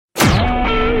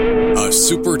A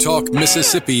Super Talk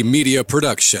Mississippi media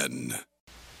production.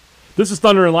 This is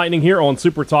Thunder and Lightning here on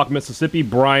Super Talk Mississippi.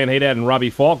 Brian Haydad and Robbie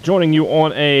Falk joining you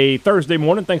on a Thursday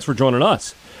morning. Thanks for joining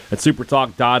us at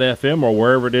supertalk.fm or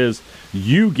wherever it is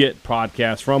you get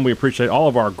podcasts from. We appreciate all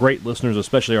of our great listeners,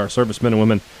 especially our servicemen and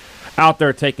women out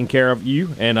there taking care of you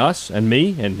and us and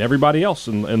me and everybody else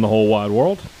in the whole wide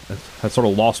world. I sort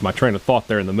of lost my train of thought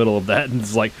there in the middle of that, and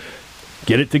it's like,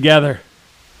 get it together.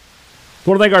 I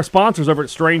want to thank our sponsors over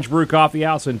at Strange Brew Coffee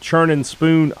House and Churn and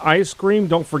Spoon Ice Cream.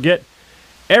 Don't forget,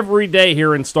 every day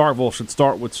here in Starkville should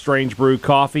start with Strange Brew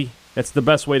Coffee. That's the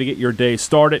best way to get your day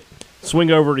started.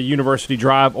 Swing over to University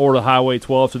Drive or to Highway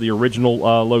 12 to the original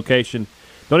location.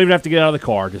 Don't even have to get out of the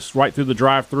car. Just right through the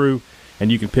drive-thru,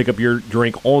 and you can pick up your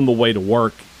drink on the way to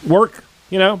work. Work,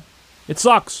 it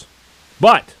sucks,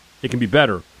 but it can be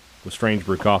better with Strange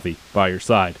Brew Coffee by your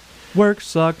side. Work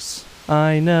sucks,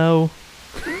 I know.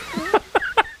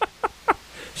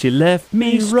 She left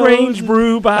me Strange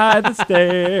Brew by the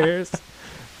stairs.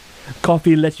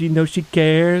 Coffee lets you know she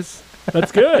cares.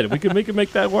 That's good. We can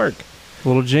make that work. A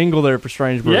little jingle there for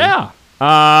Strange Brew. Yeah.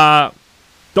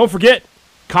 Don't forget,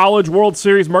 College World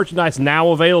Series merchandise now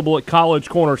available at College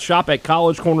Corner. Shop at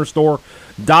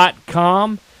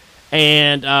collegecornerstore.com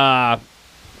and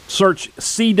search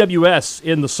CWS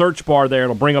in the search bar there.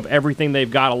 It'll bring up everything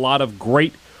they've got. A lot of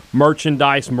great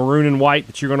merchandise, maroon and white,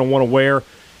 that you're going to want to wear,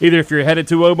 either if you're headed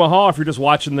to Omaha or if you're just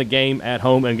watching the game at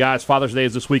home. And, guys, Father's Day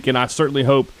is this weekend. I certainly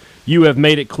hope you have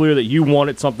made it clear that you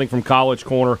wanted something from College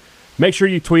Corner. Make sure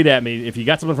you tweet at me. If you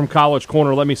got something from College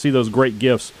Corner, let me see those great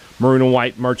gifts, maroon and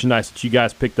white merchandise that you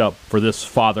guys picked up for this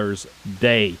Father's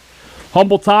Day.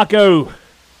 Humble Taco,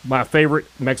 my favorite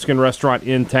Mexican restaurant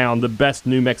in town, the best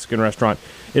new Mexican restaurant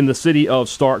in the city of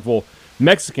Starkville.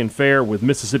 Mexican fare with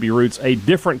Mississippi roots, a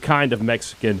different kind of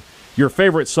Mexican. Your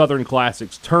favorite Southern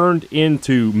classics turned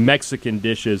into Mexican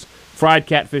dishes. Fried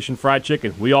catfish and fried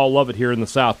chicken. We all love it here in the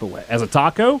South, but as a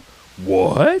taco,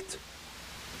 what?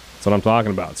 That's what I'm talking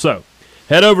about. So,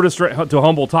 head over to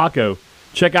Humble Taco.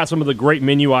 Check out some of the great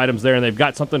menu items there, and they've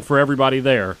got something for everybody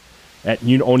there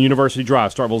on University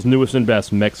Drive, Starkville's newest and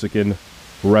best Mexican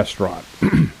restaurant.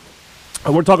 I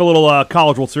want to talk a little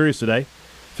College World Series today.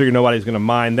 Figure nobody's going to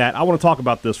mind that. I want to talk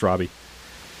about this, Robbie.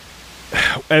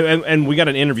 And we got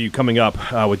an interview coming up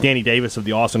with Danny Davis of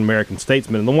the Austin American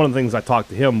Statesman. And one of the things I talked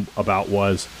to him about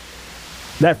was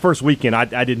that first weekend I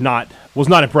was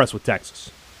not impressed with Texas.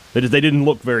 They didn't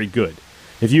look very good.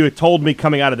 If you had told me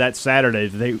coming out of that Saturday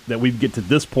that we'd get to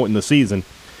this point in the season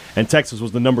and Texas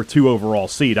was the number 2 overall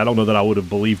seed, I don't know that I would have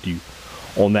believed you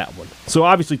on that one. So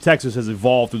obviously Texas has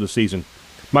evolved through the season.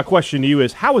 My question to you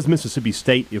is, how has Mississippi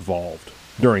State evolved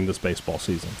during this baseball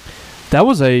season? That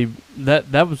was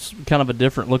kind of a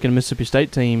different looking Mississippi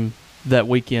State team that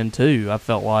weekend too. I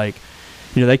felt like,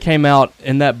 they came out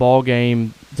in that ball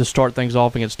game to start things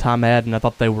off against Ty Madden. I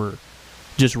thought they were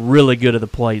just really good at the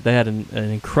plate. They had an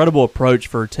incredible approach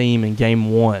for a team in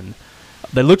game 1.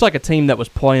 They looked like a team that was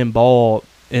playing ball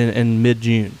in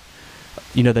mid-June.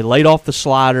 They laid off the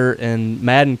slider, and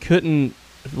Madden couldn't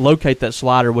locate that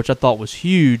slider, which I thought was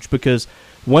huge because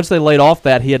once they laid off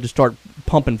that, he had to start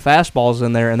pumping fastballs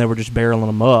in there, and they were just barreling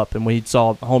them up. And we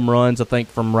saw home runs, I think,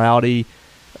 from Rowdy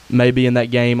maybe in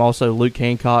that game. Also, Luke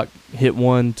Hancock hit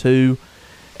 1, too.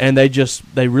 And they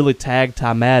really tagged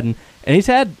Ty Madden. And he's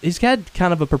had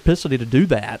kind of a propensity to do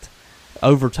that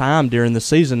over time during the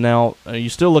season. Now, you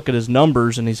still look at his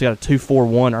numbers, and he's got a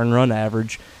 2.41 earned run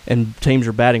average, and teams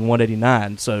are batting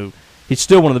 189. So he's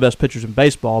still one of the best pitchers in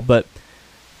baseball. But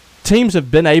teams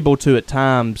have been able to, at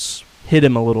times, hit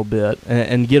him a little bit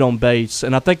and get on base.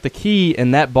 And I think the key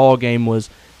in that ball game was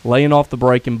laying off the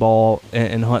breaking ball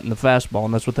and hunting the fastball,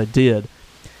 and that's what they did.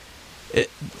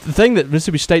 The thing that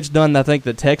Mississippi State's done, I think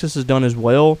that Texas has done as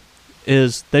well,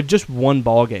 is they've just won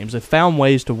ball games. They've found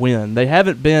ways to win. There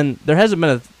hasn't been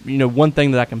one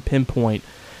thing that I can pinpoint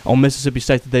on Mississippi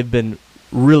State that they've been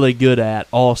really good at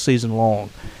all season long.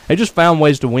 They just found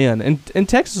ways to win. And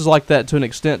Texas is like that to an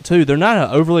extent too. They're not an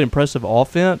overly impressive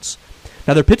offense.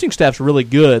 Now, their pitching staff's really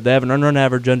good. They have an earned run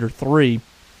average under 3.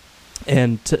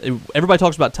 And everybody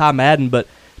talks about Ty Madden, but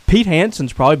Pete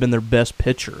Hansen's probably been their best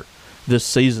pitcher this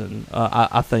season,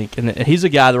 I think. And he's a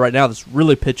guy that right now that's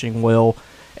really pitching well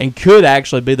and could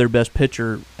actually be their best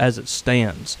pitcher as it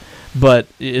stands. But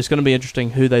it's going to be interesting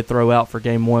who they throw out for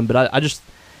Game 1. But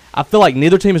I feel like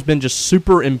neither team has been just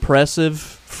super impressive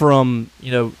from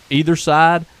either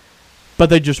side. But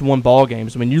they just won ball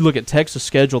games. I mean, you look at Texas'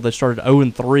 schedule; they started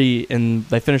 0-3, and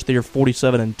they finished the year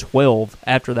 47-12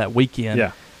 after that weekend.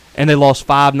 Yeah, and they lost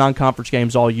 5 non-conference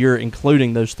games all year,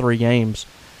 including those 3 games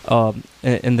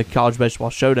in the College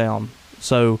Baseball Showdown.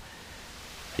 So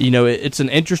It's an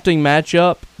interesting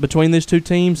matchup between these two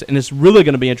teams, and it's really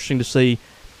going to be interesting to see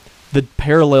the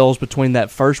parallels between that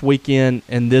first weekend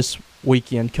and this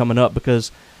weekend coming up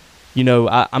because,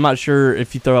 I'm not sure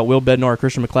if you throw out Will Bednar or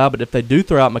Christian McLeod, but if they do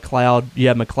throw out McLeod, you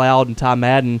have McLeod and Ty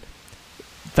Madden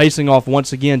facing off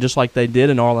once again just like they did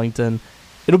in Arlington.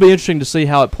 It'll be interesting to see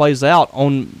how it plays out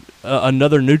on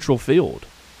another neutral field.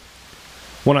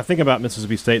 When I think about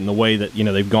Mississippi State and the way that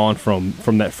they've gone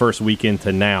from that first weekend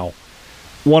to now,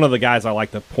 one of the guys I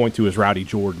like to point to is Rowdy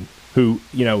Jordan, who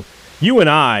you and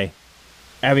I,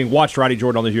 having watched Rowdy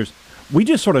Jordan all these years, we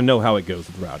just sort of know how it goes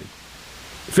with Rowdy.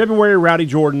 February, Rowdy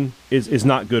Jordan is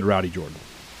not good Rowdy Jordan.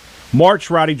 March,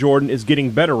 Rowdy Jordan is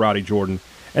getting better Rowdy Jordan.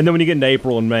 And then when you get into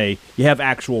April and May, you have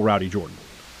actual Rowdy Jordan.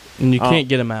 And you can't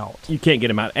get him out. You can't get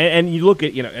him out. And you look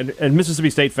at, and Mississippi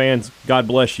State fans, God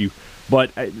bless you,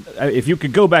 but if you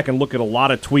could go back and look at a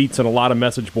lot of tweets and a lot of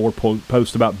message board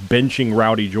posts about benching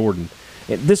Rowdy Jordan,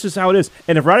 this is how it is.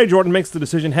 And if Rowdy Jordan makes the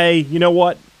decision, hey, you know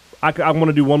what, I want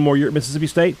to do one more year at Mississippi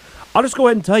State, I'll just go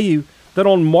ahead and tell you that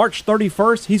on March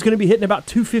 31st, he's going to be hitting about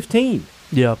 215.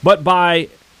 Yeah. But by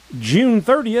June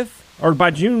 30th, or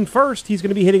by June 1st, he's going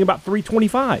to be hitting about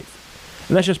 325.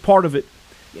 And that's just part of it.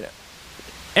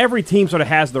 Every team sort of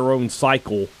has their own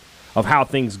cycle of how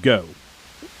things go.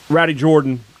 Rowdy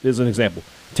Jordan is an example.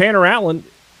 Tanner Allen,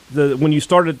 when you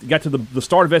got to the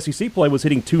start of SEC play, was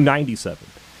hitting 297.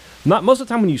 Most of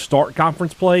the time when you start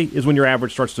conference play is when your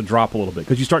average starts to drop a little bit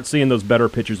because you start seeing those better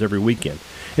pitchers every weekend.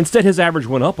 Instead, his average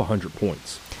went up 100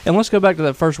 points. And let's go back to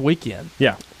that first weekend.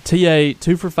 Yeah. TA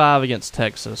 2 for 5 against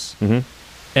Texas. Mm-hmm.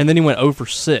 And then he went 0 for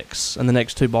 6 in the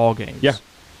next two ball games. Yeah.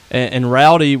 And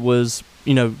Rowdy was,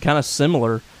 kind of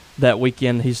similar that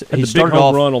weekend. He started started big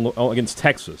home off run against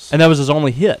Texas. And that was his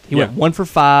only hit. He Yeah. went 1 for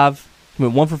 5, he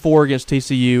went 1 for 4 against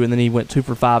TCU, and then he went 2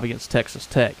 for 5 against Texas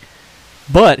Tech.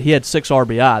 But he had 6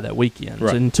 RBI that weekend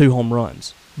Right. and 2 home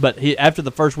runs. But after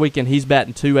the first weekend, he's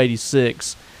batting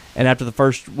 286, and after the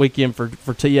first weekend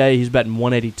for TA, he's batting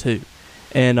 182.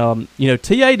 And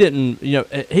TA didn't.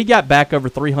 He got back over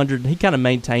 300, and he kind of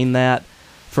maintained that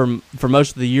for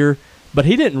most of the year. But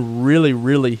he didn't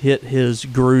really hit his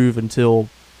groove until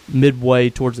midway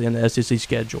towards the end of the SEC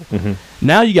schedule. Mm-hmm.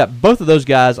 Now you got both of those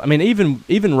guys. I mean,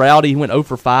 even Rowdy, he went 0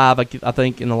 for 5, I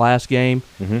think, in the last game.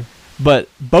 Mm-hmm. But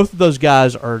both of those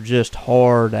guys are just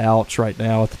hard outs right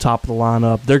now at the top of the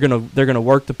lineup. They're gonna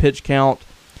work the pitch count.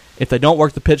 If they don't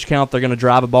work the pitch count, they're gonna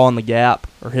drive a ball in the gap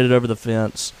or hit it over the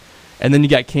fence. And then you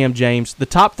got Cam James. The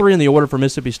top 3 in the order for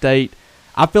Mississippi State,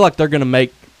 I feel like they're gonna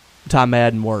make Ty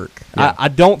Madden work. Yeah. I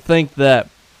don't think that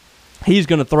he's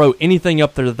gonna throw anything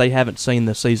up there that they haven't seen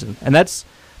this season, and that's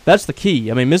the key.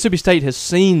 I mean, Mississippi State has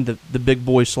seen the big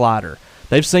boy slider.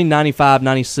 They've seen 95,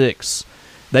 96.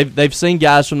 They've seen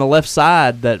guys from the left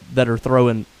side that are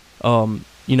throwing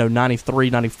 93,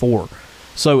 94.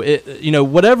 So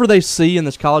whatever they see in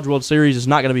this College World Series is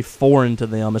not going to be foreign to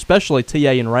them, especially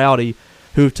TA and Rowdy,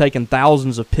 who have taken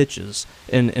thousands of pitches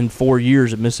in 4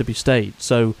 years at Mississippi State.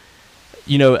 So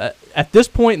at this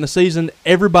point in the season,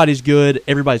 everybody's good,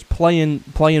 everybody's playing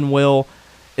well.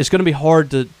 It's going to be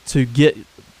hard to get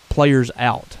players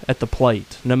out at the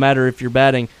plate, no matter if you're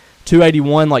batting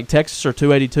 281 like Texas or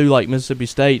 282 like Mississippi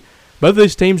State. Both of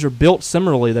these teams are built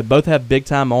similarly. They both have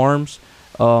big-time arms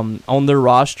on their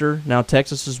roster. Now,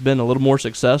 Texas has been a little more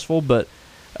successful, but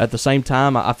at the same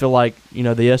time, I feel like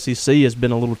the SEC has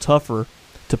been a little tougher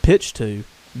to pitch to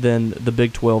than the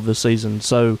Big 12 this season.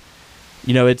 So,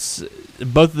 it's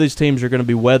both of these teams are going to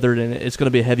be weathered, and it's going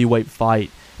to be a heavyweight fight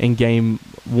in Game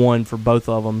 1 for both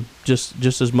of them,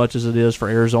 just as much as it is for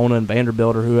Arizona and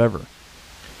Vanderbilt or whoever.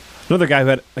 Another guy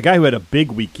who had a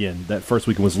big weekend that first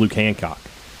weekend was Luke Hancock.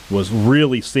 Was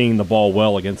really seeing the ball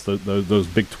well against those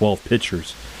Big 12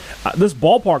 pitchers. This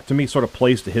ballpark to me sort of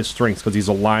plays to his strengths because he's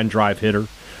a line drive hitter.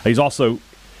 He's also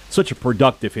such a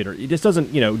productive hitter. He just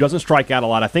doesn't strike out a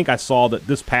lot. I think I saw that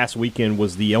this past weekend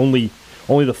was the only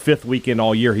the 5th weekend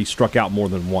all year he struck out more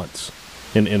than once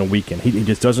in a weekend. He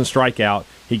just doesn't strike out.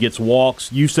 He gets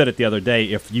walks. You said it the other day.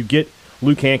 If you get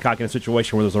Luke Hancock in a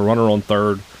situation where there's a runner on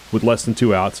third with less than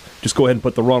 2 outs, just go ahead and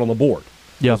put the run on the board.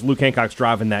 Yeah. Luke Hancock's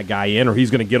driving that guy in, or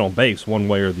he's going to get on base one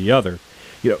way or the other.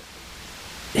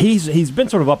 He's been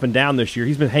sort of up and down this year.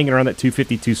 He's been hanging around that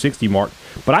 250, 260 mark.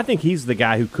 But I think he's the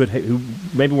guy who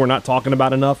maybe we're not talking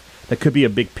about enough, that could be a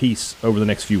big piece over the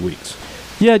next few weeks.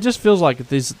 Yeah, it just feels like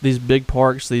these big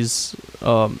parks, these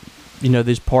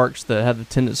parks that have the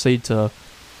tendency to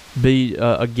be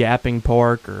a gapping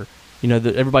park, or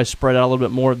that everybody's spread out a little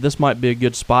bit more. This might be a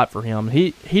good spot for him.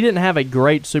 He didn't have a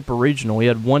great super regional. He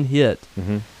had 1 hit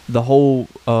the whole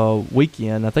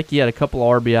weekend. I think he had a couple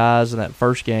of RBIs in that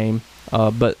first game,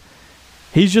 but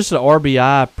he's just an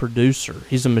RBI producer.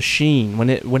 He's a machine.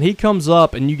 When he comes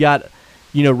up and you got,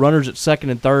 runners at second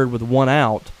and third with one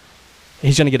out,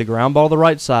 he's going to get a ground ball to the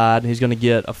right side. He's going to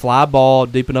get a fly ball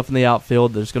deep enough in the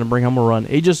outfield that's going to bring home a run.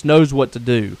 He just knows what to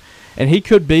do. And he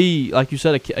could be, like you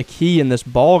said, a key in this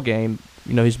ball game.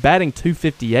 He's batting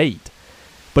 .258,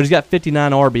 but he's got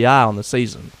 59 RBI on the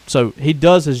season. So he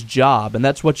does his job, and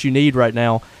that's what you need right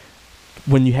now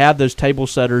when you have those table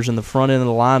setters in the front end of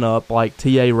the lineup like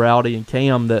T.A., Rowdy, and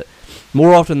Cam, that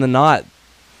more often than not,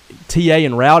 T.A.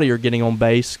 and Rowdy are getting on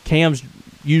base. Cam's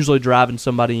usually driving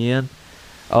somebody in,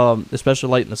 especially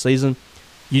late in the season.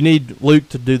 You need Luke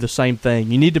to do the same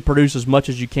thing. You need to produce as much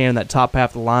as you can in that top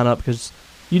half of the lineup because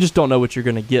you just don't know what you're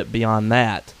going to get beyond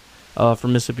that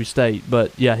from Mississippi State.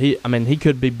 But, yeah, he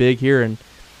could be big here. And,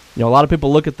 a lot of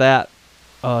people look at that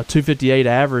 .258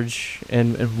 average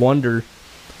and wonder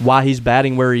why he's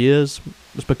batting where he is.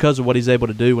 It's because of what he's able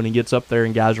to do when he gets up there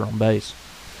and guys are on base.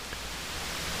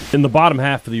 In the bottom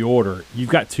half of the order, you've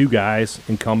got two guys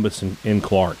in Cumbest and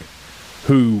Clark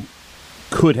who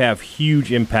could have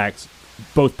huge impacts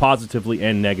both positively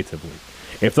and negatively.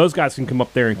 If those guys can come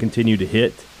up there and continue to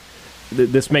hit,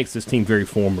 this makes this team very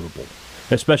formidable.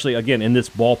 Especially, again, in this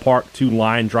ballpark, two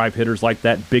line drive hitters like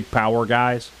that, big power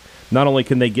guys. Not only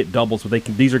can they get doubles, but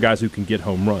these are guys who can get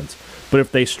home runs. But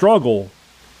if they struggle,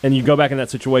 and you go back in that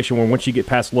situation where once you get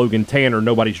past Logan Tanner,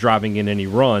 nobody's driving in any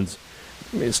runs,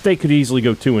 State could easily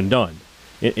go 2 and done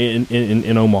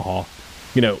in Omaha.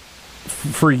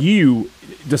 For you,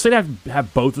 does State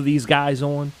have both of these guys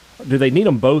on? Do they need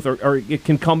them both, or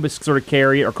can Cumbest sort of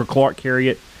carry it, or could Clark carry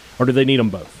it, or do they need them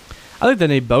both? I think they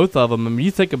need both of them. I mean,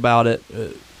 you think about it,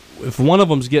 if one of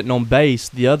them's getting on base,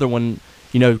 the other one,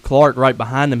 Clark right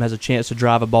behind him has a chance to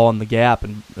drive a ball in the gap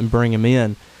and bring him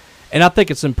in. And I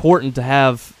think it's important to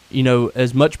have,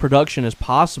 as much production as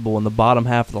possible in the bottom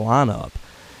half of the lineup.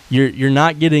 You're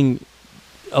not getting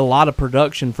a lot of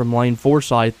production from Lane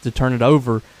Forsythe to turn it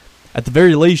over. At the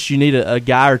very least, you need a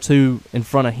guy or two in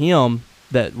front of him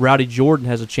that Rowdy Jordan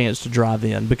has a chance to drive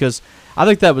in, because I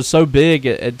think that was so big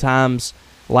at times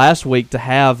last week to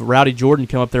have Rowdy Jordan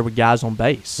come up there with guys on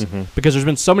base, because there's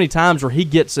been so many times where he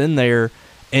gets in there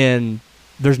and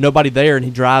there's nobody there and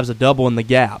he drives a double in the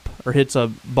gap or hits a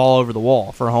ball over the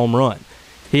wall for a home run.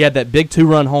 He had that big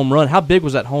 2-run home run. How big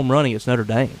was that home run against Notre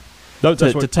Dame? That's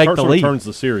to take the lead. Turns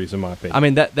the series, in my opinion. I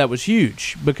mean, that was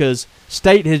huge because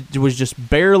State was just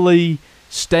barely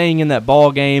staying in that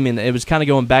ball game, and it was kind of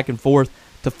going back and forth.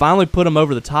 To finally put him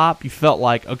over the top, you felt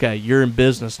like, okay, you're in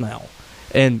business now.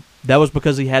 And that was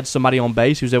because he had somebody on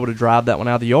base who was able to drive that one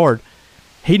out of the yard.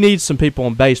 He needs some people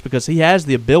on base because he has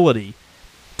the ability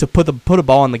to put a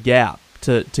ball in the gap,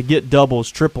 to get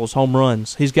doubles, triples, home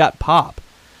runs. He's got pop.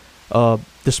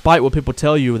 Despite what people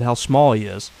tell you with how small he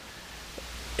is,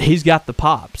 he's got the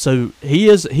pop. So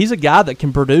he's a guy that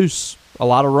can produce a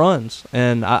lot of runs,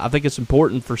 and I think it's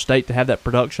important for State to have that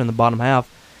production in the bottom half,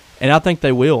 and I think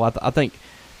they will. I think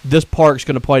this park's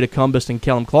going to play to Cumbest and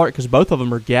Kellum Clark because both of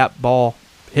them are gap ball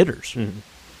hitters.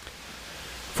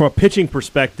 From a pitching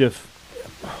perspective,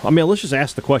 I mean, let's just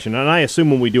ask the question, and I assume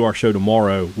when we do our show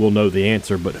tomorrow we'll know the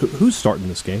answer, but who's starting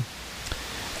this game?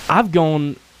 I've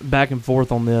gone back and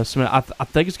forth on this. I mean, I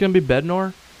think it's going to be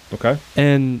Bednar. Okay.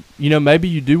 And, maybe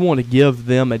you do want to give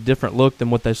them a different look than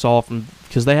what they saw from –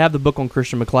 because they have the book on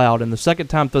Christian McLeod, and the second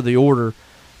time through the order,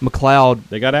 McLeod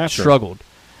they got after struggled.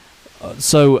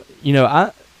 So,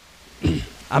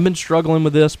 I've been struggling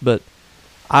with this, but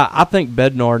I think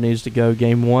Bednar needs to go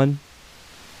game one.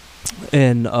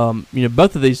 And,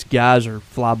 both of these guys are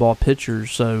fly ball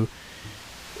pitchers, so,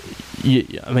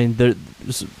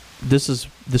 this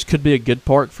could be a good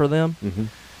park for them.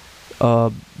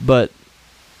 But,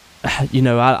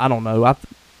 I don't know.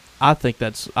 I think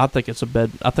it's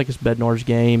Bednar's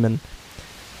game, and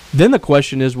then the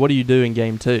question is, what do you do in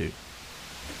game two?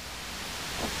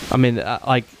 I mean,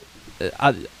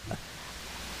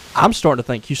 I'm starting to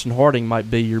think Houston Harding might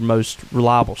be your most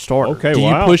reliable starter. Okay, do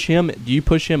you push him? Do you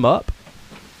push him up?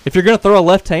 If you're going to throw a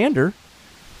left-hander,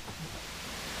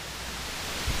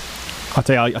 I'll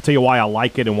tell you why I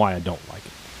like it and why I don't like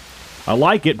it. I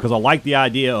like it because I like the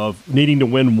idea of needing to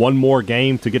win one more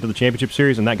game to get to the championship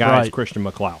series, and that guy is Christian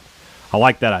McLeod. I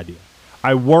like that idea.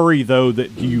 I worry, though,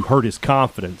 that you hurt his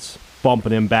confidence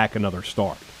bumping him back another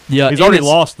start. Yeah, he's already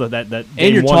lost that game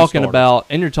and you're one talking start.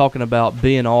 You're talking about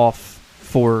being off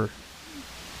for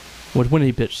when did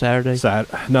he pitch? Saturday?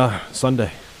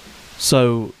 Sunday.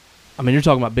 So, I mean, you're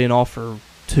talking about being off for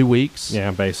 2 weeks.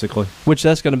 Yeah, basically. Which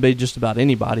that's going to be just about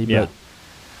anybody. Yeah.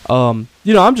 But,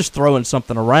 I'm just throwing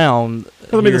something around.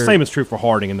 I mean, the same is true for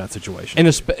Harding in that situation.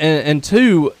 And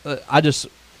two,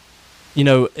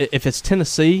 if it's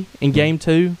Tennessee in Game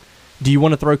 2, do you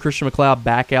want to throw Christian McLeod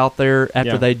back out there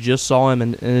after they just saw him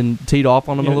and teed off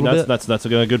on him a little bit? That's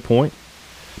a good point.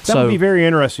 That would be very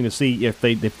interesting to see if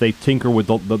they tinker with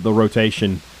the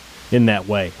rotation in that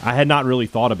way. I had not really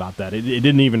thought about that. It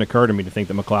didn't even occur to me to think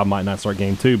that McLeod might not start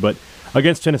Game 2, but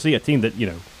against Tennessee, a team that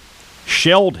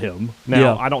shelled him.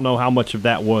 Now, I don't know how much of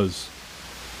that was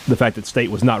the fact that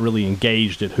State was not really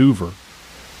engaged at Hoover,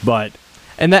 but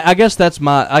I guess that's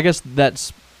my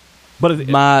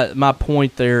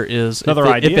point. There is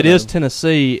if it is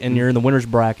Tennessee and you're in the winner's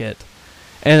bracket,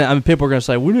 and people are going to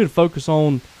say we need to focus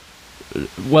on.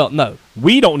 Well, no,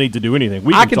 we don't need to do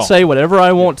anything. I can say whatever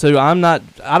I want to. I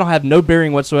don't have no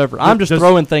bearing whatsoever. I'm just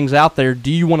throwing things out there.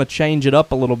 Do you want to change it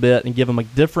up a little bit and give them a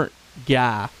different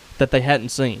guy that they hadn't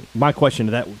seen? My question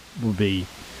to that would be,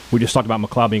 we just talked about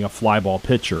McLeod being a fly ball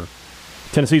pitcher.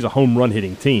 Tennessee's a home run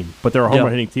hitting team, but they're a home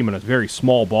run hitting team in a very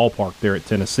small ballpark there at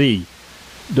Tennessee.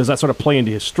 Does that sort of play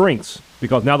into his strengths?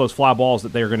 Because now those fly balls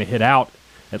that they're going to hit out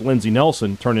at Lindsey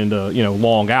Nelson turn into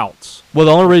long outs. Well,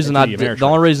 the only reason I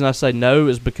say no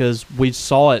is because we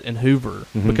saw it in Hoover,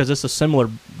 because it's a similar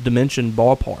dimension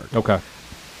ballpark. Okay.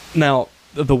 Now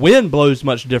the wind blows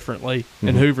much differently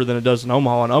in Hoover than it does in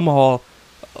Omaha. In Omaha,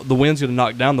 the wind's going to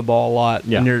knock down the ball a lot.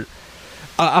 Yeah. And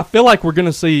I feel like we're going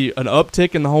to see an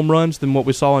uptick in the home runs than what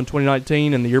we saw in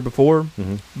 2019 and the year before,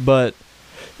 but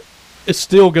it's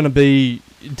still going to be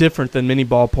different than many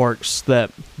ballparks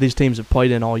that these teams have played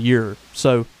in all year.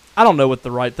 So I don't know what the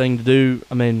right thing to do.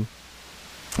 I mean,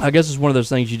 I guess it's one of those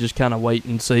things you just kind of wait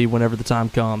and see whenever the time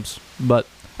comes. But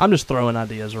I'm just throwing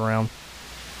ideas around.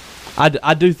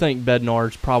 I do think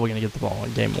Bednar's probably going to get the ball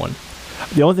in Game 1.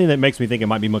 The only thing that makes me think it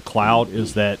might be McLeod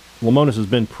is that Lemonis has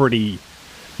been pretty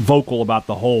vocal about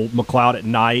the whole McLeod at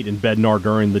night and Bednar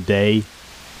during the day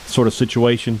sort of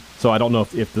situation. So I don't know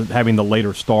if having the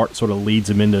later start sort of leads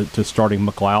him into starting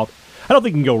McLeod. I don't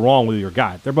think you can go wrong with your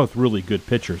guy. They're both really good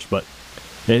pitchers, but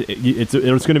it's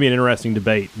going to be an interesting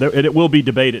debate. It will be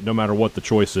debated no matter what the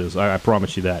choice is. I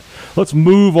promise you that. Let's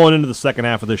move on into the second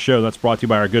half of this show. That's brought to you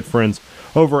by our good friends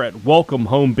over at Welcome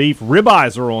Home Beef.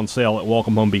 Ribeyes are on sale at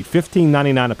Welcome Home Beef,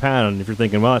 $15.99 a pound. And if you're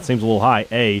thinking, well, that seems a little high,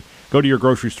 A, go to your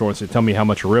grocery store and say, tell me how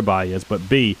much a ribeye is. But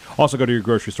B, also go to your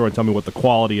grocery store and tell me what the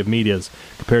quality of meat is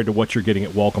compared to what you're getting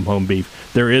at Welcome Home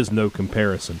Beef. There is no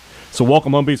comparison. So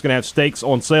Welcome Home Beef is going to have steaks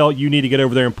on sale. You need to get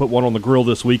over there and put one on the grill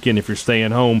this weekend if you're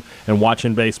staying home and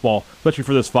watching baseball, especially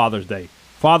for this Father's Day.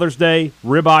 Father's Day,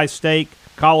 ribeye steak,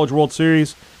 College World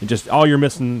Series, and just all you're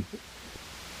missing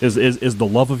is the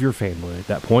love of your family at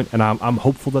that point, and I'm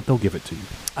hopeful that they'll give it to you.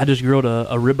 I just grilled a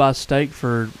ribeye steak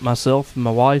for myself and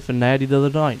my wife and Natty the other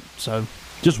night. So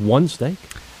just one steak?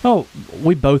 Oh,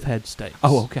 we both had steaks.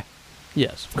 Oh, okay.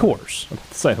 Yes, of course.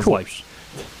 Of course.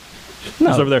 No.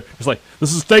 It's over there. It's like,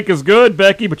 this steak is good,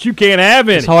 Becky, but you can't have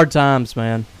any. It's hard times,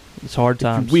 man. It's hard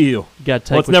times. You got to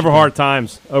take. Well, it's never hard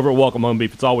times over at Welcome Home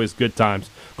Beef. It's always good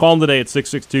times. Call them today at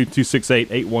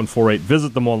 662-268-8148.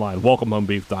 Visit them online,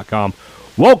 welcomehomebeef.com.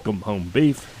 Welcome Home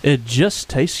Beef. It just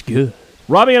tastes good.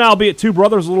 Robbie and I will be at Two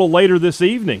Brothers a little later this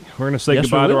evening. We're going to say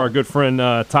goodbye to our good friend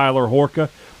Tyler Horka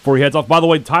before he heads off. By the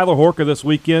way, Tyler Horka this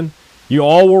weekend, you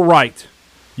all were right.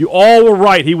 You all were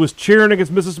right. He was cheering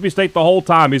against Mississippi State the whole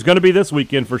time. He's going to be this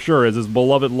weekend for sure as his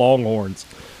beloved Longhorns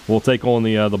will take on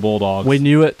the Bulldogs. We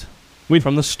knew it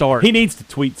from the start. He needs to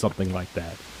tweet something like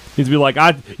that. He needs to be like,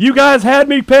 you guys had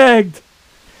me pegged.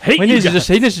 He needs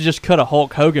to just cut a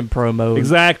Hulk Hogan promo.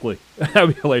 Exactly.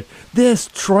 That'd be like, this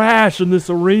trash in this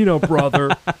arena,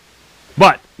 brother.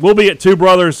 But we'll be at Two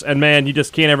Brothers, and, man, you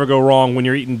just can't ever go wrong when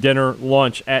you're eating dinner,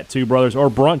 lunch at Two Brothers, or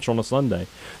brunch on a Sunday.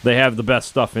 They have the best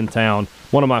stuff in town.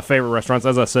 One of my favorite restaurants,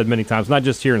 as I said many times, not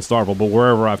just here in Starkville, but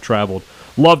wherever I've traveled.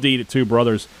 Love to eat at Two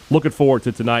Brothers. Looking forward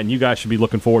to tonight, and you guys should be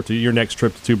looking forward to your next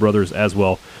trip to Two Brothers as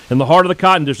well. In the heart of the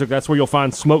Cotton District, that's where you'll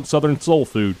find smoked Southern soul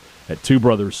food at Two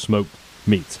Brothers Smoked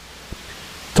Meats.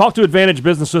 Talk to Advantage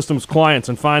Business Systems clients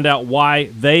and find out why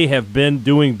they have been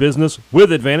doing business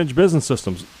with Advantage Business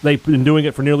Systems. They've been doing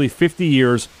it for nearly 50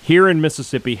 years here in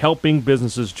Mississippi, helping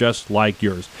businesses just like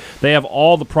yours. They have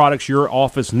all the products your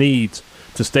office needs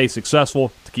to stay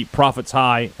successful, to keep profits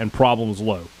high and problems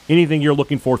low. Anything you're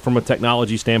looking for from a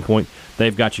technology standpoint,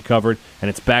 they've got you covered, and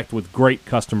it's backed with great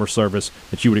customer service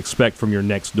that you would expect from your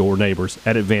next-door neighbors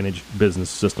at Advantage Business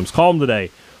Systems. Call them today.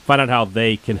 Find out how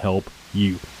they can help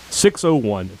you.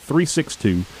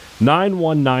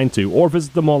 601-362-9192, or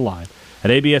visit them online at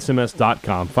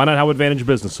absms.com. Find out how Advantage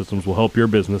Business Systems will help your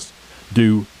business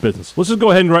do business. Let's just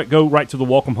go ahead and go right to the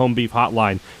Welcome Home Beef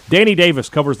hotline. Danny Davis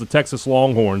covers the Texas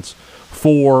Longhorns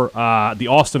for the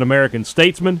Austin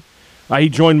American-Statesman. He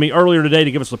joined me earlier today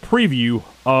to give us a preview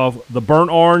of the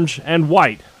burnt orange and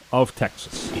white of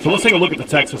Texas. So let's take a look at the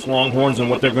Texas Longhorns and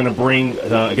what they're going to bring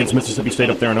against Mississippi State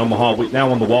up there in Omaha.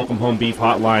 Now on the Welcome Home Beef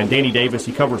Hotline, Danny Davis,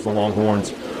 he covers the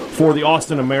Longhorns for the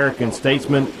Austin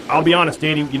American-Statesman. I'll be honest,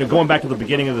 Danny, going back to the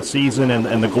beginning of the season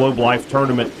and the Globe Life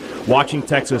tournament, watching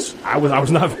Texas, I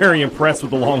was not very impressed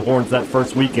with the Longhorns that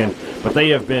first weekend, but they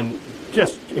have been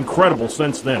just incredible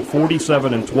since then,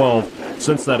 47-12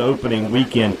 since that opening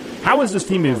weekend. How has this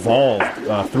team evolved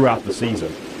throughout the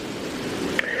season?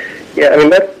 Yeah, I mean,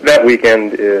 that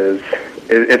weekend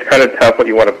it's kind of tough what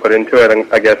you want to put into it.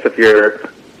 And I guess if you're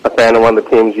a fan of one of the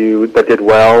teams that did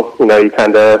well, you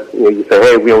kind of you say,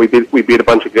 hey, we beat a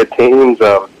bunch of good teams.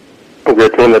 If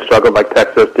you're a team that struggled like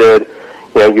Texas did,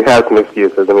 you have some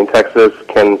excuses. I mean, Texas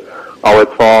can always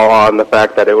fall on the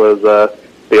fact that it was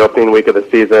the opening week of the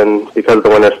season because of the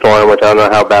winter storm, which I don't know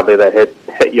how badly that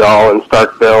hit y'all in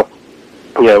Starkville.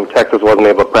 Texas wasn't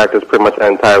able to practice pretty much the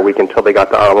entire week until they got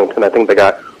to Arlington. I think they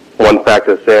got one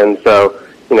practice in, so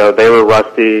they were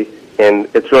rusty, and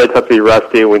it's really tough to be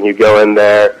rusty when you go in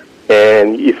there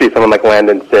and you see someone like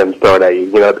Landon Sims throw it at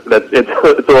you.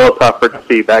 It's a little tougher to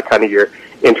see that kind of your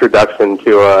introduction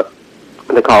to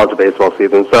the college baseball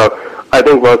season. So I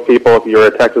think most people, if you're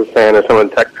a Texas fan or someone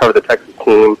covered the Texas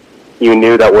team, you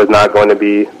knew that was not going to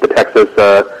be the Texas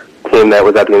team that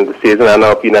was at the end of the season. I don't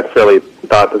know if you necessarily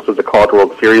thought this was a College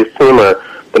World Series team or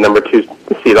the number 2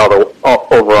 seed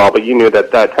overall, but you knew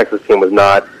that Texas team was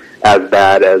not as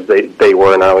bad as they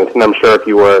were in Arlington. I'm sure if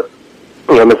you were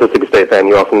a Mississippi State fan,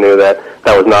 you also knew that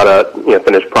was not a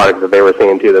finished product that they were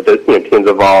seeing too. That teams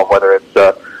evolve, whether it's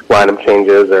lineup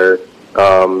changes or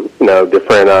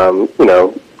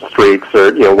different streaks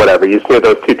or whatever. You see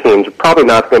those two teams are probably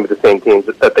not going to be the same teams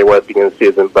that they were at the beginning of the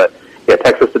season. But yeah,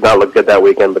 Texas did not look good that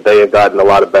weekend, but they have gotten a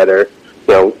lot better.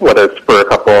 Whether it's for a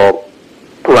couple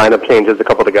lineup changes, a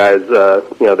couple of the guys,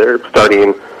 they're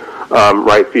starting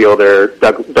right fielder.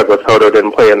 Douglas Hodo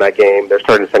didn't play in that game. Their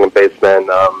starting second baseman,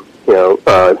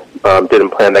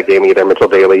 didn't play in that game either. Mitchell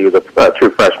Daly, he was a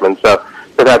true freshman. So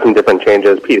they've had some different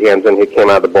changes. Pete Hansen, who came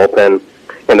out of the bullpen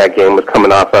in that game, was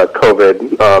coming off a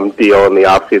COVID deal in the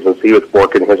offseason, so he was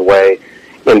working his way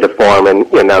into form,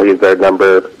 and now he's their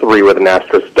number 3 with an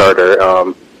asterisk starter.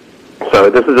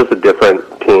 So this is just a different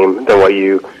team than what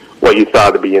you saw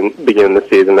at the beginning of the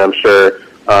season. I'm sure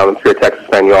if you're a Texas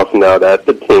fan, you also know that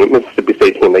the Mississippi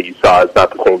State team that you saw is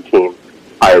not the same team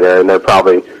either, and they're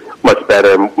probably much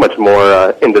better, much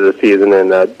more into the season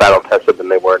and battle-tested than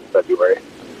they were in February.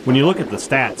 When you look at the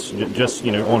stats, just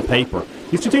on paper,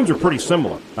 these two teams are pretty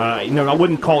similar. I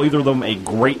wouldn't call either of them a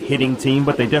great hitting team,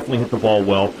 but they definitely hit the ball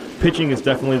well. Pitching is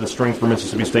definitely the strength for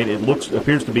Mississippi State. It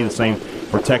appears to be the same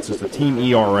for Texas. The team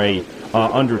ERA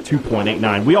under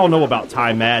 2.89. We all know about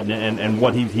Ty Madden and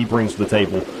what he brings to the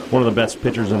table. One of the best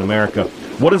pitchers in America.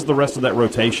 What does the rest of that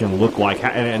rotation look like?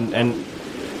 And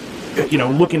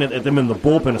looking at them in the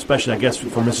bullpen, especially, I guess,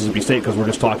 for Mississippi State, because we're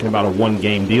just talking about a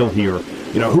one-game deal here,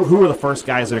 who are the first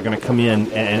guys that are going to come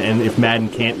in, and if Madden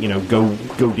can't, go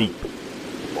deep?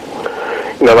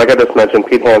 Like I just mentioned,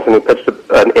 Pete Hansen, who pitched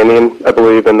an inning, I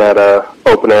believe, in that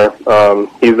opener.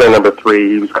 He's their number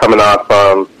 3. He was coming off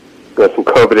some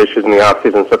COVID issues in the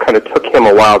offseason, so it kind of took him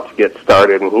a while to get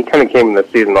started, and he kind of came in the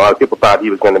season. A lot of people thought he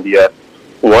was going to be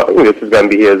this is going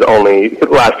to be his only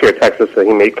last year at Texas, so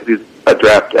because he's a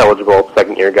draft-eligible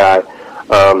second-year guy.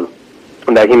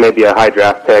 That he may be a high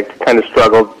draft pick. Kind of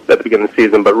struggled at the beginning of the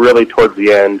season, but really towards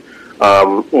the end,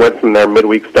 went from their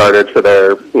midweek starter to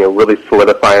their really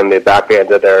solidifying the back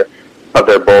end of their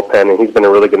bullpen, and he's been a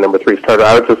really good number 3 starter.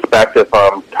 I would suspect if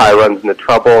Ty runs into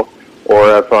trouble,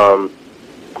 or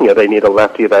if they need a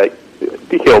lefty, that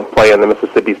he'll play in the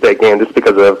Mississippi State game just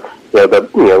because of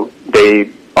the day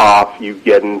off you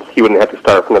get, and he wouldn't have to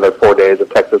start for another 4 days if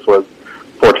Texas was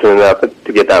fortunate enough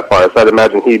to get that far. So I'd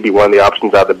imagine he'd be one of the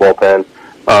options out of the bullpen.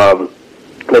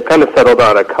 They've kind of settled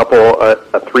on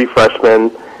a 3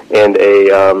 freshmen and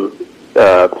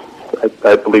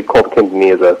I believe Colton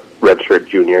Kindeney is a redshirt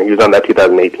junior. He was on that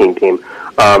 2018 team.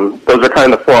 Those are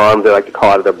kind of the 4 arms they like to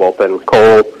call out of their bullpen.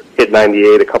 Cole hit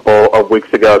 98 a couple of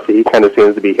weeks ago, so he kind of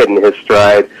seems to be hitting his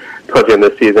stride towards the end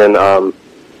of the season.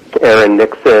 Aaron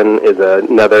Nixon is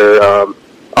another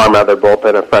arm out of their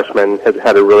bullpen, a freshman, has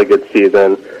had a really good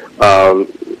season.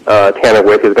 Tanner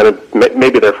Wick is going to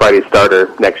maybe their Friday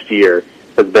starter next year.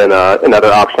 Has been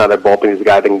another option out of their bullpen. He's a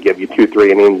guy that can give you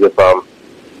 2-3 innings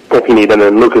if you need. And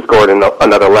then Lucas Gordon,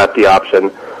 another lefty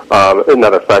option,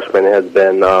 another freshman, has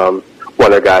been one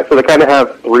of their guys. So they kind of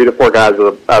have 3 to 4 guys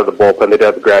out of the bullpen. They do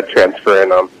have a grad transfer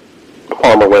in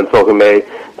Palmer Winslow, who may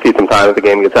see some time if the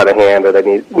game gets out of hand, or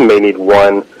they may need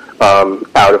one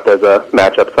out if there's a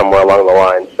matchup somewhere along the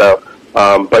line. So,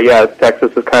 but yeah,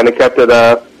 Texas has kind of kept it,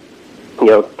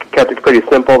 kept it pretty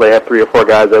simple. They have 3 or 4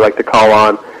 guys they like to call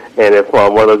on, and if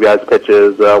one of those guys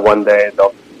pitches one day,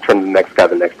 they'll turn to the next guy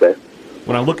the next day.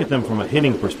 When I look at them from a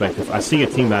hitting perspective, I see a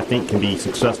team that I think can be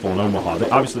successful in Omaha.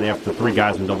 Obviously, they have the 3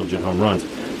 guys in double-digit home runs,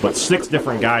 but 6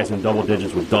 different guys in double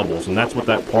digits with doubles, and that's what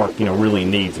that park, really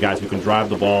needs. Guys who can drive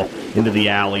the ball into the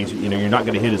alleys. You're not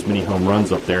going to hit as many home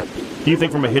runs up there. Do you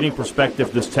think from a hitting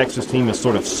perspective, this Texas team is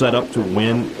sort of set up to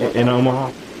win in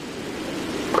Omaha?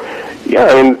 Yeah,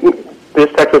 I mean,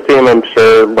 this Texas team, I'm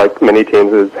sure, like many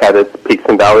teams, has had its peaks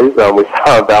and valleys. We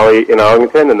saw a valley in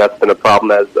Arlington, and that's been a problem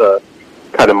as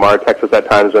kind of marred Texas at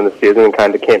times during the season and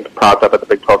kind of came propped up at the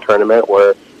Big 12 tournament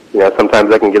where, sometimes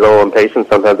they can get a little impatient,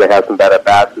 sometimes they have some bad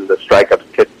at-bats, and the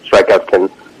strikeouts can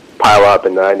pile up.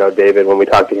 And I know David, when we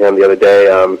talked to him the other day,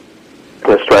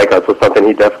 the strikeouts was something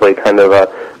he definitely kind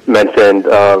of mentioned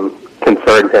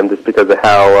concerned him just because of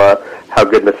how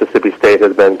good Mississippi State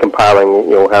has been compiling,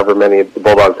 however many the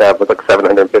Bulldogs have with like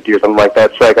 750 or something like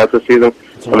that strikeouts this season.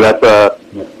 I mean,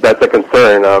 that's a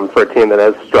concern for a team that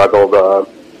has struggled,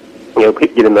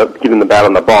 getting the bat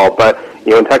on the ball. But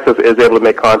when Texas is able to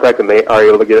make contact and they are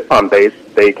able to get on base,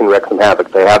 they can wreak some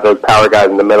havoc. They have those power guys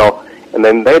in the middle, and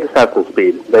then they just have some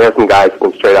speed. They have some guys who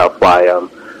can straight out fly.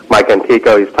 Mike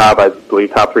Antico, he's I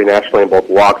believe, top 3 nationally in both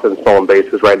walks and stolen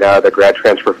bases right now. The grad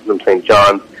transfer from St.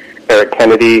 John's. Eric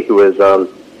Kennedy, who is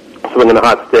swinging a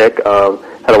hot stick,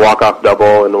 had a walk-off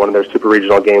double in one of their super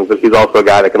regional games, but he's also a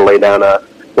guy that can lay down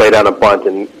a bunt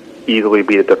and easily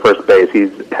beat it to first base. He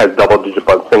has double-digit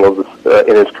bunt singles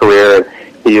in his career, and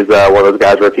he's one of those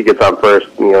guys where if he gets on first,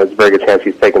 it's a very good chance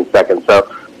he's taking second. So,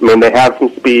 I mean, they have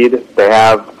some speed, they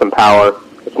have some power.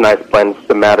 It's a nice blend. It's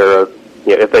a matter of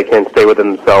if they can stay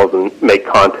within themselves and make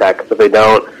contact. If they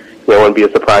don't, it wouldn't be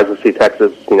a surprise to see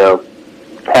Texas,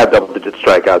 have double-digit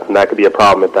strikeouts, and that could be a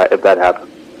problem if that happens.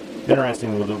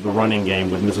 Interesting with the running game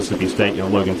with Mississippi State.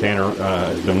 Logan Tanner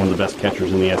has been one of the best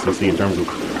catchers in the SEC in terms of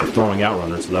throwing out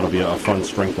runners, so that'll be a fun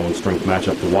strength-on-strength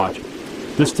matchup to watch.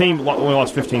 This team only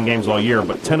lost 15 games all year,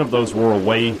 but 10 of those were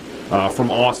away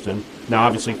from Austin. Now,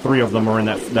 obviously, 3 of them are in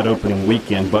that opening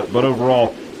weekend, but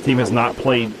overall, the team has not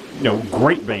played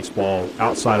great baseball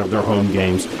outside of their home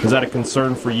games. Is that a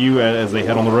concern for you as they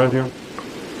head on the road here?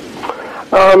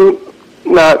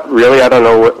 Not really. I don't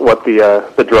know what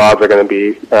the draws are going to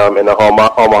be in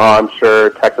Omaha. I'm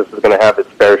sure Texas is going to have its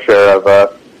fair share of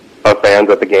fans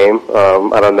at the game.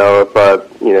 I don't know if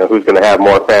who's going to have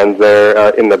more fans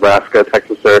there in Nebraska,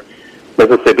 Texas, or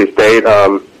Mississippi State.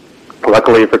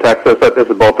 Luckily for Texas, this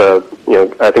is both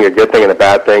I think a good thing and a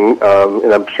bad thing.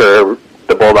 And I'm sure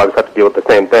the Bulldogs have to deal with the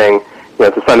same thing.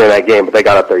 It's a Sunday night game, but they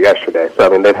got up there yesterday. So I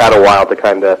mean, they've had a while to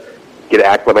kind of get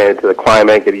acclimated to the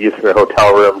climate, get used to their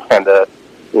hotel rooms, kind of,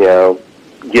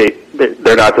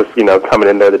 they're not just, coming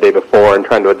in there the day before and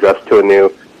trying to adjust to a new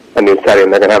setting.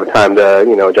 They're going to have a time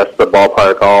to, adjust to the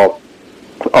ballpark, all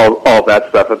of that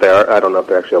stuff that I don't know if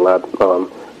they're actually allowed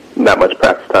that much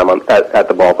practice time at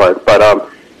the ballpark. But,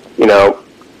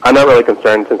 I'm not really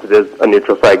concerned since it is a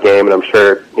neutral site game, and I'm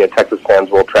sure, Texas fans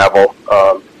will travel.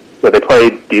 They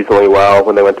played decently well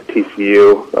when they went to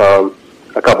TCU,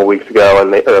 a couple weeks ago,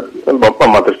 and a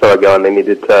month or so ago, and they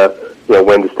needed to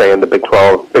win to stay in the Big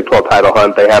 12 title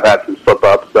hunt. They have had some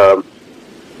slip-ups, at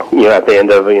the end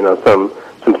of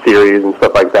some series and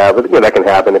stuff like that. But that can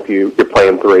happen if you're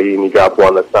playing 3 and you drop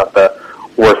 1. That's not the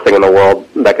worst thing in the world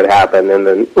that could happen. And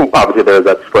then obviously there's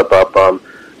that slip-up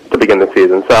to begin the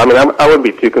season. So I mean, I wouldn't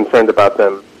be too concerned about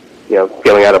them,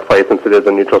 feeling out of place since it is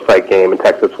a neutral site game and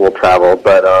Texas will travel.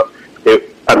 But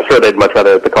I'm sure they'd much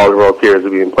rather the College World Series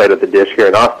would be played at the Dish here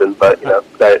in Austin, but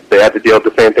they have to deal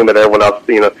with the same thing that everyone else.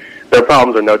 Their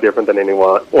problems are no different than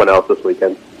anyone else this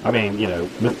weekend. I mean,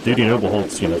 Dudy Noble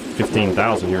holds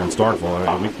 15,000 here in Starkville.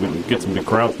 I mean, we can get some big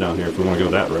crowds down here if we want to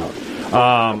go that route.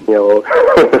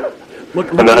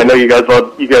 Look, I know you guys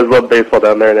love baseball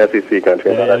down there in SEC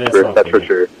country. Yeah, that's for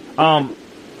sure.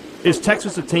 Is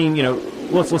Texas a team?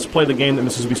 Let's play the game that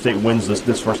Mississippi State wins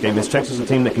this first game. Is Texas a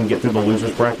team that can get through the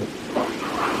losers bracket?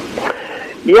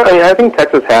 Yeah, I mean, I think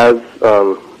Texas has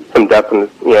some depth, and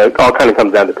it all kind of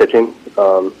comes down to pitching.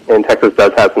 And Texas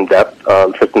does have some depth.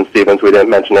 Tristan Stevens, we didn't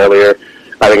mention earlier,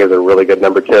 I think is a really good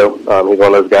number 2. He's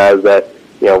one of those guys that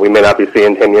we may not be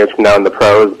seeing 10 years from now in the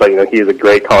pros, but he's a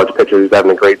great college pitcher. He's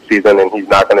having a great season, and he's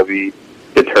not going to be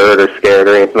deterred or scared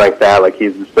or anything like that. Like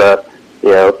he's just a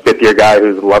fifth-year guy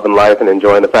who's loving life and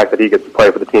enjoying the fact that he gets to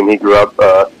play for the team he grew up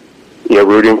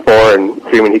rooting for and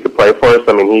dreaming he could play for. So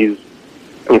I mean, he's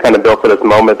kind of built for this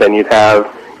moment. Then you'd have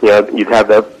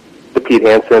the Pete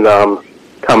Hansen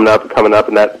coming up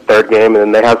in that third game, and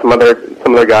then they have some other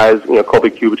guys. Colby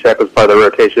Kubicek was part of the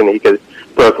rotation. He could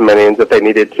throw some innings if they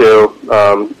needed to.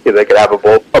 They could have a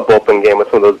bullpen game with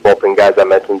some of those bullpen guys I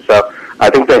mentioned. So I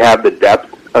think they have the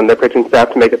depth on their pitching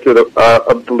staff to make it through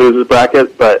the losers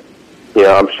bracket. But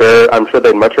I'm sure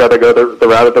they'd much rather go the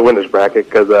route of the winners bracket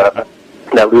because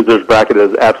that losers bracket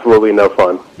is absolutely no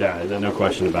fun. Yeah, no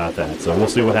question about that. So we'll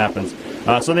see what happens.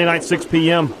 Sunday night, 6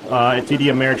 p.m. At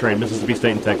TD Ameritrade, Mississippi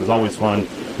State and Tech is always fun.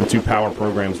 The two power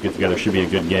programs get together. Should be a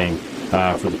good game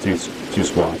for the two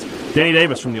squads. Danny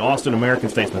Davis from the Austin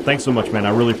American-Statesman. Thanks so much, man. I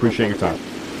really appreciate your time.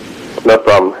 No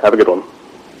problem. Have a good one.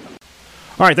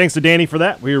 All right, thanks to Danny for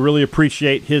that. We really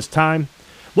appreciate his time.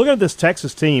 Looking at this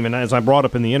Texas team, and as I brought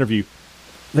up in the interview,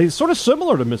 they're sort of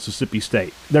similar to Mississippi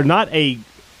State. They're not a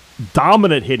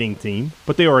dominant hitting team,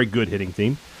 but they are a good hitting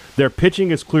team. Their pitching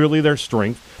is clearly their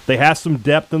strength. They have some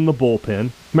depth in the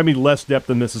bullpen, maybe less depth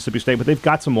than Mississippi State, but they've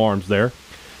got some arms there.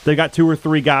 They've got 2 or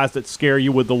 3 guys that scare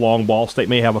you with the long ball. State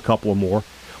may have a couple more.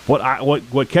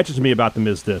 What catches me about them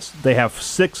is this: they have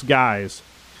 6 guys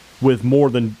with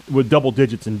double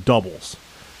digits in doubles.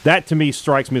 That to me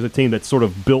strikes me as a team that's sort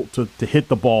of built to hit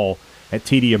the ball at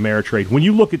TD Ameritrade. When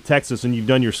you look at Texas and you've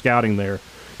done your scouting there,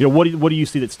 what do you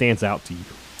see that stands out to you?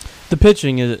 The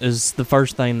pitching is the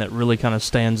first thing that really kind of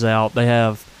stands out. They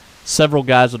have several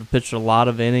guys that have pitched a lot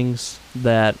of innings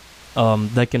that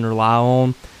they can rely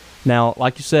on. Now,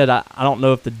 like you said, I don't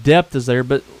know if the depth is there,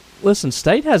 but listen,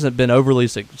 State hasn't been overly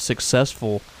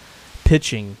successful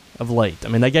pitching of late. I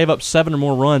mean, they gave up 7 or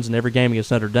more runs in every game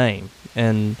against Notre Dame,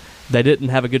 and they didn't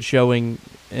have a good showing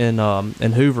in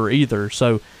Hoover either.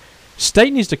 So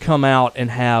State needs to come out and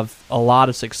have a lot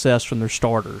of success from their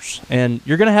starters. And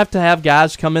you're going to have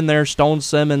guys come in there, Stone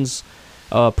Simmons,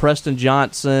 Preston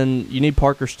Johnson, you need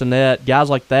Parker Stinnett, guys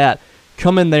like that,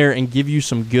 come in there and give you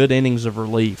some good innings of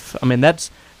relief. I mean,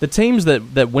 that's the teams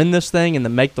that win this thing and that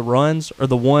make the runs are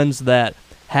the ones that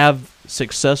have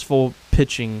successful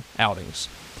pitching outings.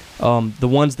 The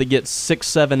ones that get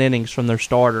 6-7 innings from their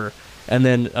starter and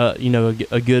then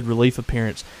a good relief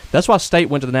appearance. That's why State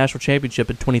went to the national championship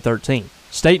in 2013.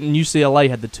 State and UCLA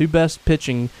had the 2 best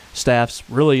pitching staffs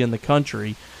really in the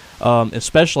country,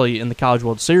 especially in the College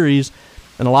World Series.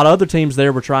 And a lot of other teams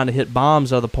there were trying to hit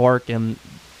bombs out of the park, and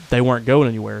they weren't going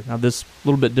anywhere. Now, this a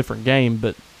little bit different game,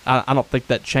 but I don't think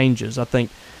that changes. I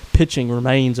think pitching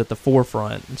remains at the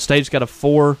forefront. State's got a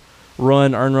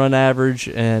 4-run earned run average,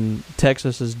 and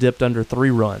Texas has dipped under 3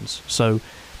 runs. So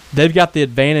they've got the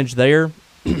advantage there,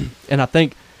 and I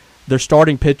think their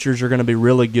starting pitchers are going to be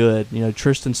really good.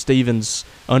 Tristan Stevens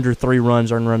under 3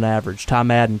 runs earned run average. Ty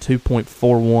Madden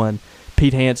 2.41.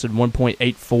 Pete Hansen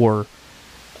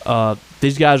 1.84.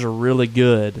 These guys are really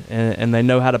good, and they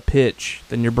know how to pitch.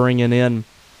 Then you're bringing in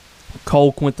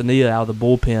Cole Quintanilla out of the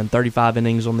bullpen, 35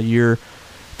 innings on the year,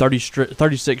 36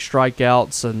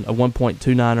 strikeouts, and a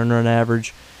 1.29 earned run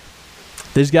average.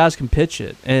 These guys can pitch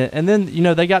it, and then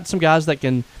they got some guys that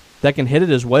can hit it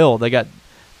as well. They got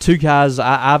 2 guys,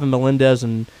 Ivan Melendez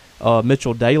and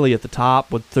Mitchell Daly at the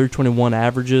top with 321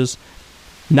 averages.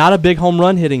 Not a big home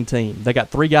run hitting team. They got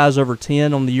 3 guys over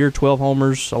 10 on the year, 12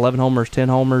 homers, 11 homers, 10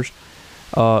 homers,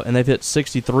 and they've hit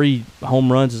 63 home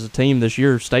runs as a team this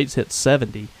year. State's hit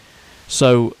 70.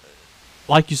 So,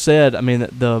 like you said, I mean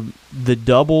the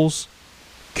doubles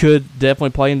could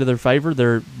definitely play into their favor.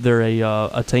 They're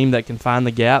a team that can find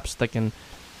the gaps, that can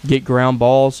get ground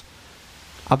balls.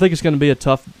 I think it's going to be a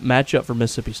tough matchup for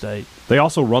Mississippi State. They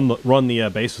also run the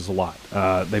bases a lot.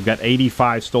 They've got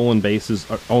 85 stolen bases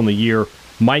on the year.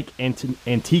 Mike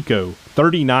Antico,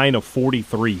 39 of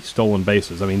 43 stolen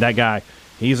bases. I mean, that guy,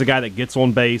 he's a guy that gets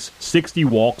on base, 60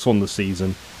 walks on the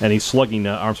season, and he's slugging.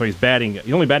 He's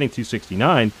only batting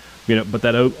 269. But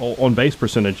that on-base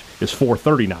percentage is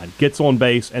 .439. Gets on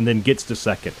base and then gets to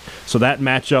second. So that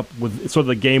matchup with sort of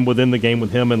the game within the game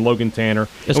with him and Logan Tanner.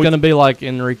 It's going to be like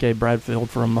Enrique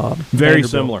Bradfield from very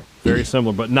similar,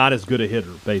 but not as good a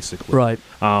hitter, basically. Right.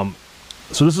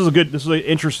 So this is an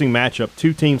interesting matchup.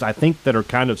 2 teams I think that are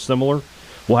kind of similar.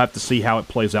 We'll have to see how it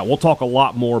plays out. We'll talk a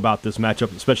lot more about this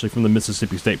matchup, especially from the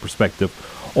Mississippi State perspective,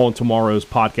 on tomorrow's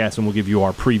podcast, and we'll give you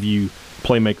our preview,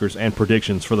 playmakers, and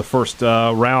predictions for the first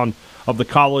round of the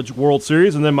College World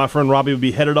Series. And then my friend Robbie will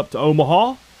be headed up to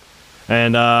Omaha,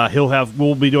 and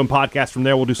we'll be doing podcasts from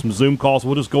there. We'll do some Zoom calls.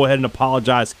 We'll just go ahead and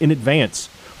apologize in advance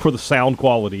for the sound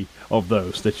quality of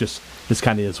those. This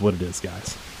kind of is what it is,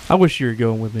 guys. I wish you were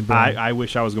going with me, Brian. I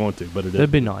wish I was going to, but it'd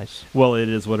be nice. Well, it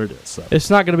is what it is. So. It's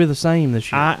not going to be the same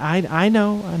this year. I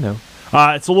know.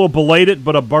 It's a little belated,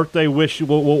 but a birthday wish,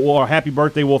 or happy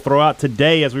birthday we'll throw out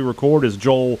today as we record is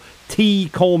Joel T.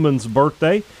 Coleman's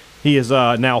birthday. He is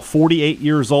now 48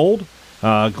 years old.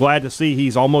 Glad to see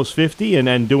he's almost 50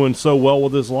 and doing so well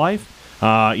with his life.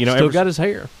 Still got his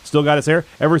hair. Still got his hair.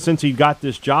 Ever since he got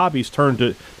this job, he's turned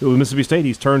to with Mississippi State.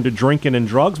 He's turned to drinking and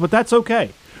drugs, but that's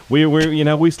okay.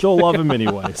 We still love him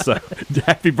anyway. So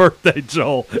happy birthday,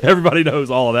 Joel. Everybody knows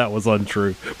all of that was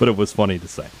untrue, but it was funny to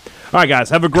say. All right, guys,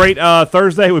 have a great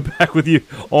Thursday. We'll be back with you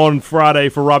on Friday.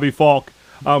 For Robbie Falk,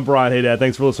 I'm Brian Haydad.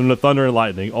 Thanks for listening to Thunder and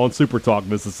Lightning on Super Talk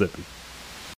Mississippi.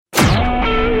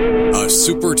 A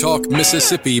Super Talk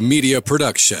Mississippi media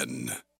production.